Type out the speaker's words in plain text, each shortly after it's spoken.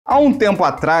Há um tempo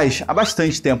atrás, há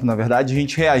bastante tempo na verdade, a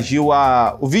gente reagiu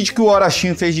o vídeo que o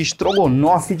Orochinho fez de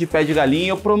Strogonoff de pé de galinha e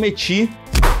eu prometi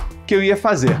que eu ia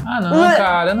fazer. Ah não,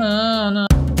 cara, não.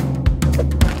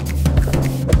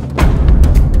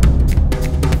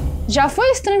 Já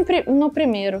foi estranho no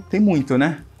primeiro. Tem muito,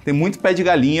 né? Tem muito pé de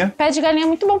galinha. Pé de galinha é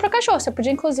muito bom pra cachorro. Você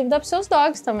podia, inclusive, dar pros seus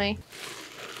dogs também.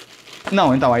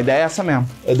 Não, então, a ideia é essa mesmo.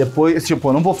 É depois, tipo,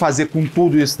 eu não vou fazer com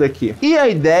tudo isso daqui. E a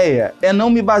ideia é não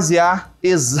me basear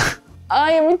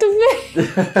Ai, é muito feio.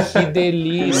 Que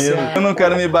delícia. Eu não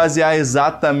quero me basear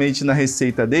exatamente na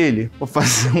receita dele. Vou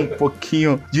fazer um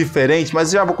pouquinho diferente,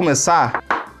 mas já vou começar.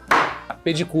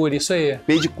 Pedicure, isso aí.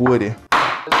 Pedicure.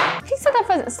 O que você tá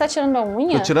fazendo? Você tá tirando a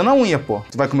unha? Tô tirando a unha, pô.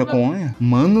 Tu vai comer com unha?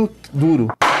 Mano, duro.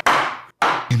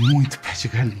 É muito pé de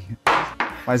galinha.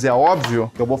 Mas é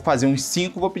óbvio que eu vou fazer uns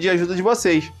 5 e vou pedir ajuda de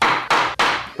vocês.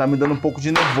 Tá me dando um pouco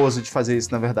de nervoso de fazer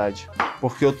isso, na verdade.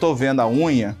 Porque eu tô vendo a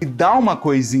unha e dá uma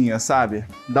coisinha, sabe?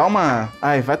 Dá uma...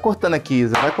 Ai, vai cortando aqui,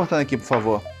 Isa. Vai cortando aqui, por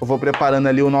favor. Eu vou preparando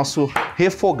ali o nosso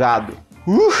refogado.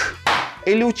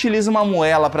 Ele utiliza uma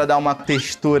moela pra dar uma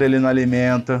textura ali no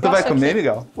alimento. Tu vai comer,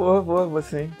 Miguel? Vou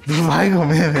sim. Tu vai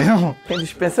comer mesmo? Quem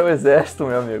dispensa é o exército,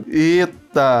 meu amigo.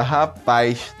 Eita,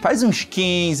 rapaz. Faz uns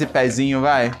 15 pezinhos,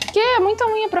 vai. Que? É muita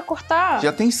unha pra cortar.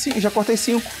 Já cortei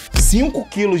 5. 5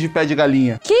 quilos de pé de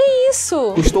galinha. Que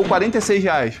isso? Custou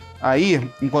R$46. Aí,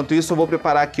 enquanto isso, eu vou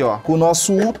preparar aqui, ó, com o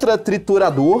nosso ultra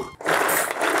triturador.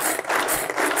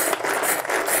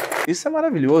 Isso é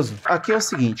maravilhoso. Aqui é o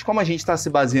seguinte, como a gente tá se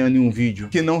baseando em um vídeo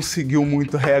que não seguiu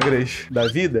muito regras da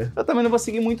vida, eu também não vou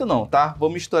seguir muito não, tá? Vou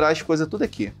misturar as coisas tudo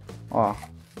aqui. Ó,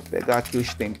 vou pegar aqui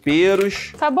os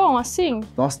temperos. Tá bom assim?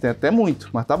 Nossa, tem até muito,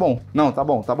 mas tá bom. Não, tá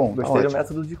bom. Gostei do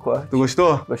método de corte. Tu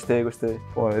gostou? Gostei.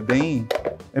 Pô, é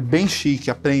bem chique.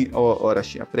 Aprende,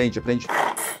 Orochinho, aprende.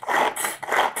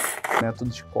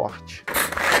 Método de corte.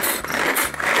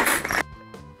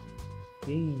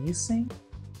 Que isso, hein?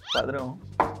 Padrão.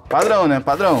 Padrão, né?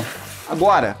 Padrão.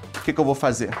 Agora, o que eu vou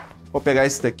fazer? Vou pegar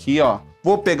esse daqui, ó.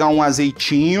 Vou pegar um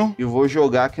azeitinho e vou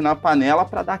jogar aqui na panela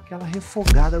pra dar aquela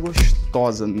refogada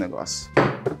gostosa no negócio.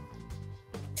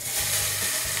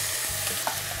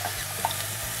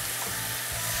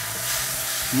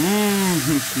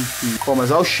 Pô,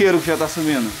 mas olha o cheiro que já tá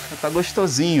subindo. Já tá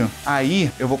gostosinho.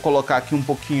 Aí, eu vou colocar aqui um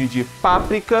pouquinho de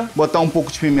páprica, botar um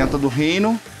pouco de pimenta do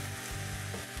reino.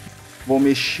 Vou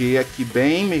mexer aqui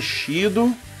bem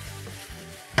mexido.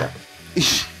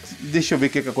 Ixi, deixa eu ver o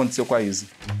que aconteceu com a Isa.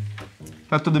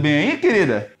 Tá tudo bem aí,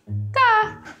 querida?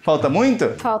 Tá. Falta muito?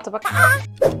 Falta pra cá.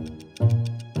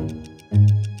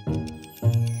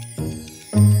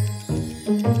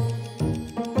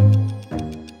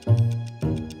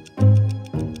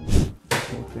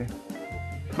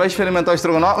 Vai experimentar o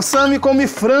estrogonofe? Sammy come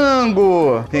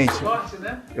frango! Gente, Sorte,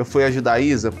 né? eu fui ajudar a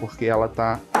Isa porque ela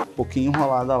tá um pouquinho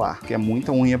enrolada lá, que é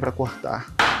muita unha pra cortar.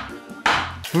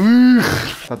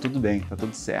 Tá tudo bem, tá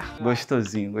tudo certo.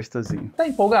 Gostosinho. Tá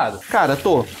empolgado? Cara,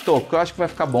 tô, porque eu acho que vai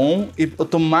ficar bom e eu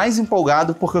tô mais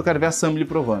empolgado porque eu quero ver a Sammy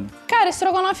provando. Cara,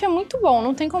 estrogonofe é muito bom,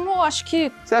 não tem como, eu acho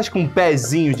que... Você acha que um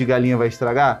pezinho de galinha vai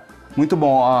estragar? Muito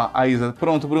bom, ó, a Isa.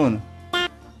 Pronto, Bruno?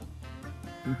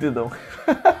 Perdão.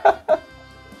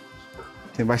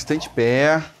 Tem bastante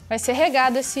pé. Vai ser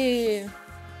regado esse...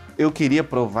 Eu queria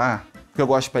provar, porque eu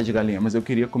gosto de pé de galinha, mas eu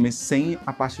queria comer sem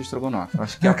a parte do estrogonofe.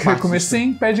 Acho que Eu queria comer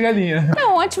sem pé de galinha.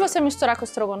 Não, antes de você misturar com o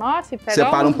estrogonofe, pega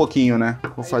Separa um pouquinho, né?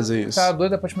 Vou fazer isso. Tá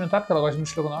doida pra experimentar, porque ela gosta de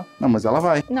estrogonofe. Não, mas ela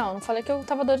vai. Não falei que eu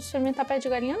tava doido de experimentar pé de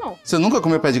galinha, não. Você nunca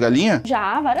comeu pé de galinha?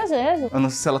 Já, várias vezes. Eu não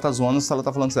sei se ela tá zoando ou se ela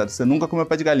tá falando sério. Você nunca comeu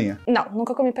pé de galinha? Não,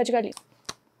 nunca comi pé de galinha.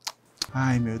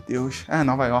 Ai, meu Deus. É,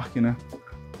 Nova York, né?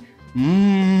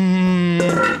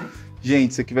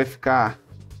 Gente, isso aqui vai ficar...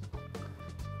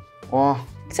 Ó. O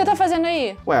que você tá fazendo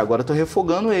aí? Ué, agora eu tô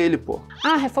refogando ele, pô.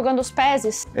 Ah, refogando os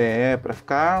pezes? É, pra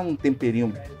ficar um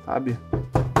temperinho, sabe?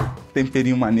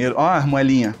 Temperinho maneiro. Ó, a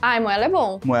moelinha. Ai, moela é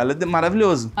bom. Moela é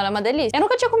maravilhoso. Moela é uma delícia. Eu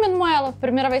nunca tinha comido moela.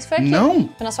 Primeira vez foi aqui. Não?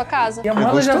 Foi na sua casa. E a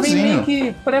moela já vem gostosinho. meio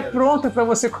que pré-pronta pra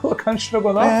você colocar no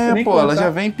estrogonofe. É, nem pô, colocar. ela já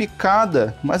vem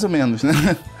picada. Mais ou menos, né?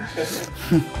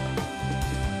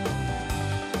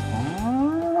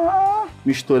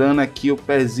 Misturando aqui o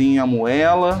pezinho e a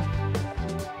moela.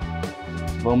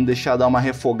 Vamos deixar dar uma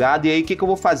refogada. E aí, o que eu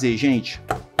vou fazer, gente?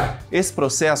 Esse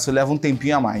processo leva um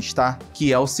tempinho a mais, tá?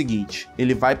 Que é o seguinte,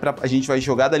 a gente vai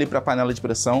jogar dali pra panela de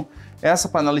pressão. Essa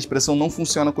panela de pressão não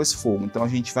funciona com esse fogo, então a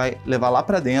gente vai levar lá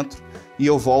pra dentro e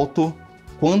eu volto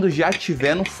quando já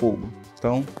estiver no fogo.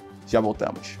 Então, já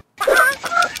voltamos.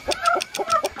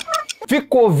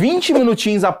 Ficou 20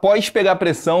 minutinhos após pegar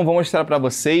pressão, vou mostrar pra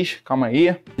vocês. Calma aí.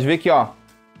 Deixa eu ver aqui, ó.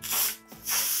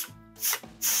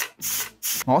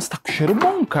 Nossa, tá com cheiro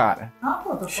bom, cara.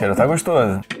 O cheiro tá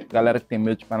gostoso. Galera que tem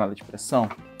medo de panela de pressão,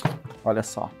 olha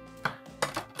só.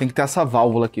 Tem que ter essa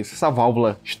válvula aqui. Se essa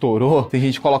válvula estourou, tem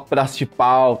gente que coloca um pedaço de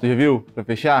pau, tu já viu? Pra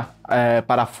fechar?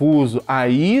 Parafuso.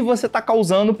 Aí você tá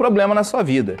causando problema na sua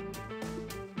vida.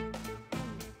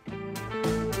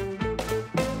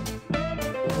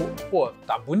 Pô,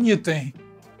 tá bonito, hein?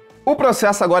 O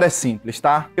processo agora é simples,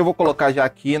 tá? Eu vou colocar já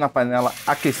aqui na panela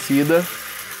aquecida.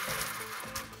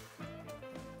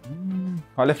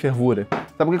 Olha a fervura.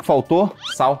 Sabe o que faltou?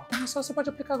 Sal. Só você pode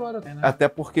aplicar agora, né? Até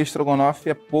porque estrogonofe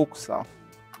é pouco sal.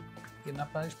 E na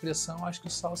panela de pressão, acho que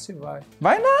o sal se vai.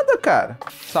 Vai nada, cara.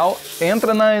 Sal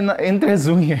entra entre as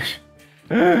unhas.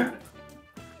 Deixa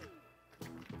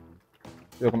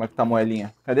eu ver como é que tá a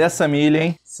moelinha. Cadê a Samília,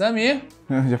 hein? Samir.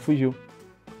 Já fugiu.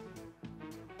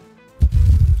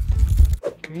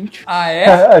 Quente. Ah,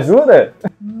 é? Ajuda?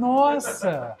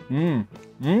 Nossa! Hum.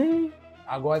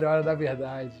 Agora é hora da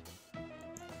verdade.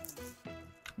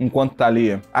 Enquanto tá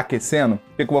ali aquecendo,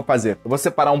 o que eu vou fazer? Eu vou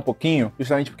separar um pouquinho,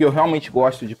 justamente porque eu realmente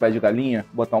gosto de pé de galinha.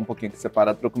 Vou botar um pouquinho aqui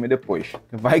separado pra eu comer depois.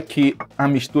 Vai que a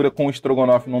mistura com o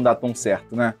estrogonofe não dá tão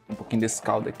certo, né? Um pouquinho desse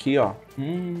caldo aqui, ó.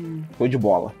 Tô de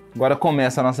bola. Agora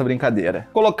começa a nossa brincadeira.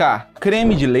 Colocar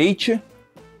creme de leite.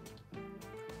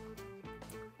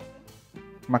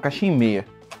 Uma caixinha e meia.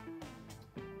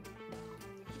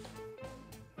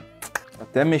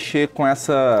 Até mexer com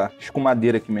essa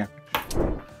escumadeira aqui mesmo.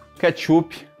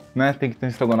 Ketchup, né? Tem que ter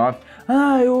estrogonofe.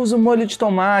 Ah, eu uso molho de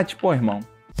tomate. Pô, irmão,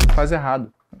 faz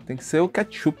errado. Tem que ser o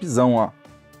ketchupzão, ó.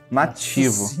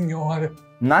 Nativo. Nossa senhora.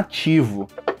 Nativo.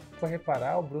 Se for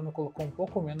reparar, o Bruno colocou um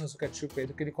pouco menos o ketchup aí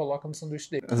do que ele coloca no sanduíche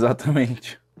dele.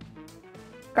 Exatamente.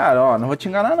 Cara, ó, não vou te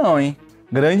enganar não, hein?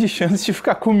 Grande chance de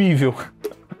ficar comível.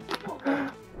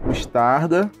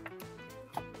 Mostarda.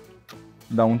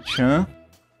 Dá um tchan.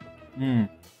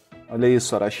 Olha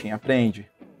isso, Orochinho, aprende.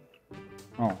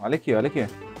 Ó, olha aqui, olha aqui.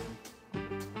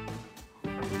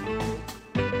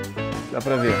 Dá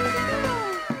pra ver.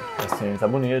 Assim, tá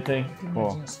bonito, hein?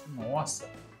 Ó. Nossa.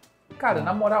 Cara,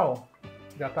 na moral,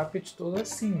 já tá apetitoso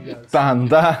assim, já. Tá, não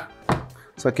tá?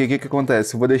 Só que o que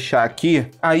acontece? Eu vou deixar aqui.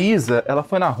 A Isa, ela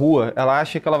foi na rua, ela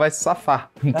acha que ela vai se safar.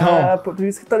 Então... Ah, por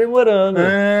isso que tá demorando.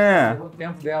 É. O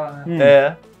tempo dela, né?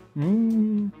 É.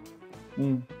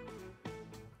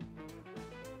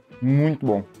 Muito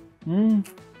bom.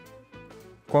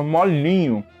 Ficou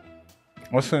molinho.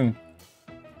 Assim,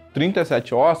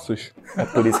 37 ossos. É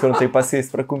por isso que eu não tenho paciência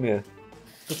pra comer.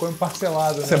 Ficou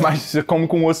parcelado, né? Você come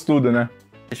com osso tudo, né?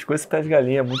 As coisas pé de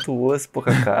galinha, muito osso,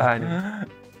 pouca carne.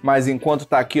 Mas enquanto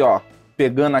tá aqui, ó,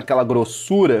 pegando aquela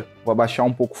grossura, vou abaixar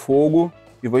um pouco o fogo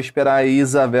e vou esperar a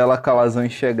Isabela Calazan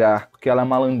chegar. Porque ela é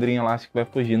malandrinha, ela acha que vai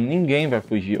fugir. Ninguém vai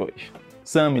fugir hoje.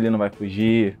 Sammy não vai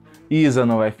fugir. Isa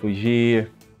não vai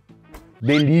fugir.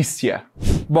 Delícia!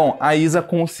 Bom, a Isa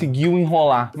conseguiu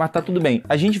enrolar, mas tá tudo bem.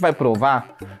 A gente vai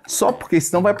provar só porque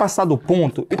senão vai passar do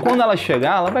ponto e quando ela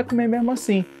chegar, ela vai comer mesmo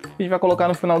assim. A gente vai colocar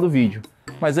no final do vídeo.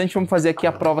 Mas antes vamos fazer aqui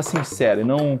a prova sincera e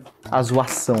não a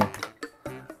zoação.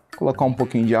 Vou colocar um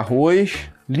pouquinho de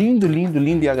arroz. Lindo, lindo,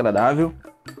 lindo e agradável.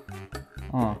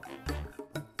 Ó.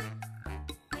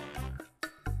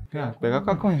 Pegar com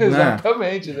a coisa, né?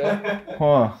 Exatamente, né?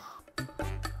 Ó.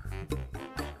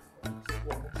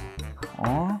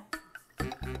 Ó.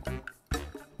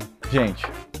 Gente,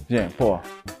 pô,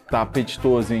 tá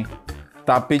apetitoso, hein?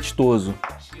 Tá apetitoso.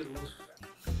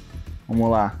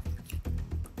 Vamos lá.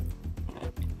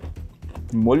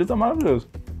 O molho tá maravilhoso.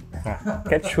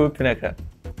 Ketchup, né, cara?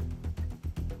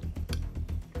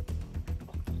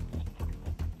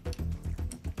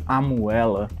 A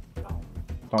moela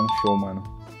tá um show,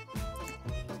 mano.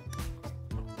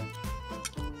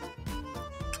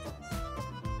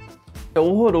 É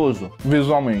horroroso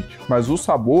visualmente, mas o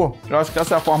sabor, eu acho que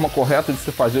essa é a forma correta de se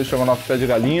fazer o estrogonofe pé de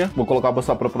galinha. Vou colocar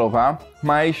pra provar,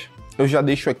 mas eu já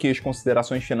deixo aqui as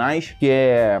considerações finais, que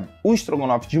é o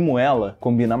estrogonofe de moela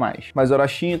combina mais. Mas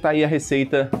Orochinho tá aí a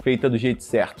receita feita do jeito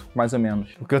certo, mais ou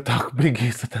menos, porque eu tava com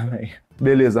preguiça também.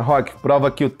 Beleza, Rock, prova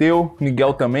aqui o teu,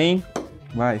 Miguel também.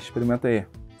 Vai, experimenta aí.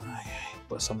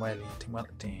 Pô, essa moelinha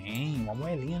tem uma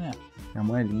moelinha, né? É a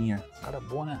moelinha. Cara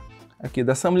boa, né? Aqui,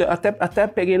 dessa mulher, até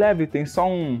peguei leve, tem só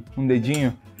um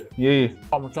dedinho. E aí?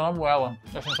 Ó, botou na moela.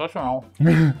 É sensacional.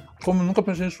 Como nunca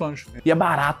pensei nisso antes. E é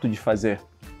barato de fazer.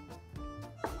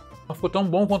 Não ficou tão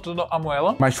bom quanto a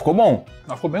moela, Mas ficou bom.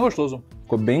 mas ficou bem gostoso.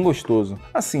 Ficou bem gostoso.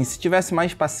 Assim, se tivesse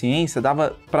mais paciência,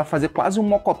 dava pra fazer quase um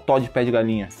mocotó de pé de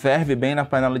galinha. Ferve bem na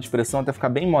panela de pressão até ficar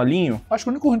bem molinho. Acho que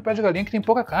o único ruim do pé de galinha é que tem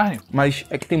pouca carne. Mas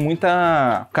é que tem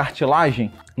muita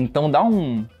cartilagem, então dá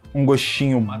um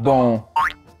gostinho bom.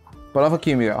 Prova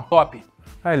aqui, Miguel. Top.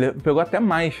 Ah, ele pegou até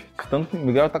mais. Tanto que o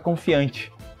Miguel tá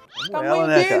confiante. O tamanho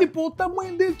né, dele, cara? pô, o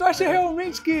tamanho dele. Tu acha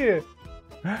realmente que...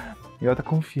 E ela tá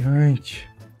confiante.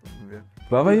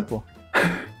 Prova aí, pô.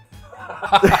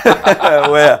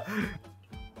 Ué.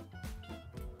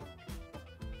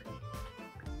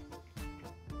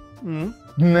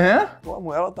 Né? Pô, a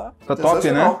moela tá... Tá top, né?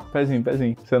 sensacional. Pezinho,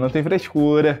 pezinho. Você não tem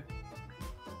frescura.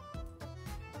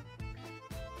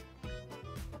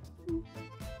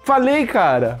 Falei,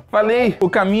 cara. Falei. O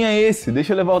caminho é esse.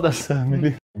 Deixa eu levar o da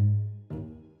Sammy.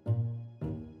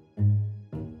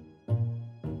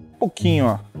 Um pouquinho,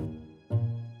 ó.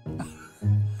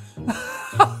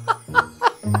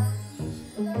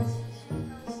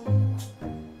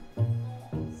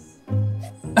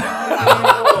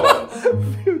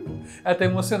 Ela tá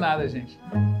emocionada, gente.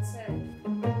 Sério. Eu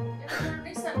não quero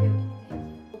nem saber o que tem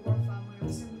aqui. Vou morfar amanhã, eu vou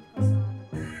ser muito cansada.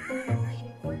 Ai, tem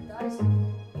que cortar isso aqui.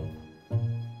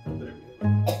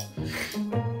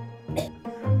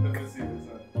 Não é possível,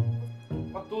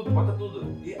 sabe? Bota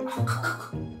tudo.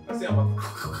 Assim, ó,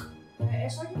 bota. É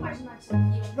só de imaginar que isso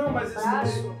aqui é um Não, mas esse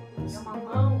braço, é uma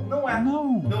mão. Não é.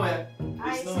 Não. Não é. Ah,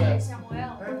 Esse esse, não é. esse é a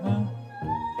moela?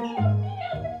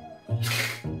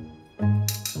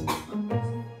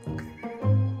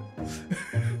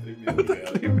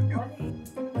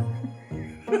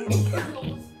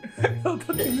 Ela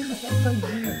tá tremendo,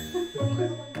 tadinha.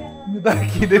 Me dá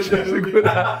aqui, deixa eu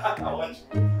segurar.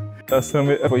 A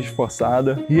Sammy foi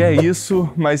esforçada. E é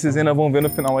isso, mas vocês ainda vão ver no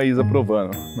final a Isa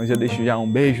provando. Mas já deixo já um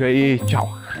beijo aí, tchau.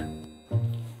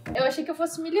 Eu achei que eu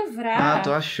fosse me livrar. Ah,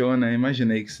 tu achou, né?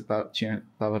 Imaginei que você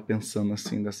tava pensando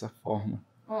assim, dessa forma.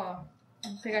 Ó,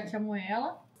 vou pegar aqui a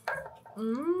moela.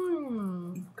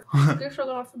 Que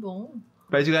Strogonoff bom.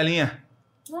 Pé de galinha.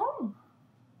 Não,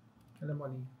 Ela é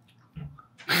molinha.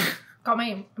 calma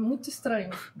aí, é muito estranho.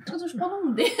 Eu tô chupando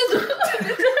um dedo.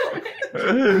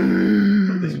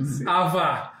 Ah,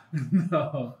 vá!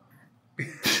 Não.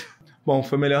 Bom,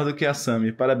 foi melhor do que a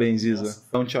Sammy. Parabéns, Isa.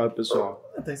 Então, tchau, pessoal.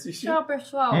 Tá insistindo. Tchau,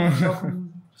 pessoal.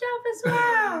 Tchau, pessoal.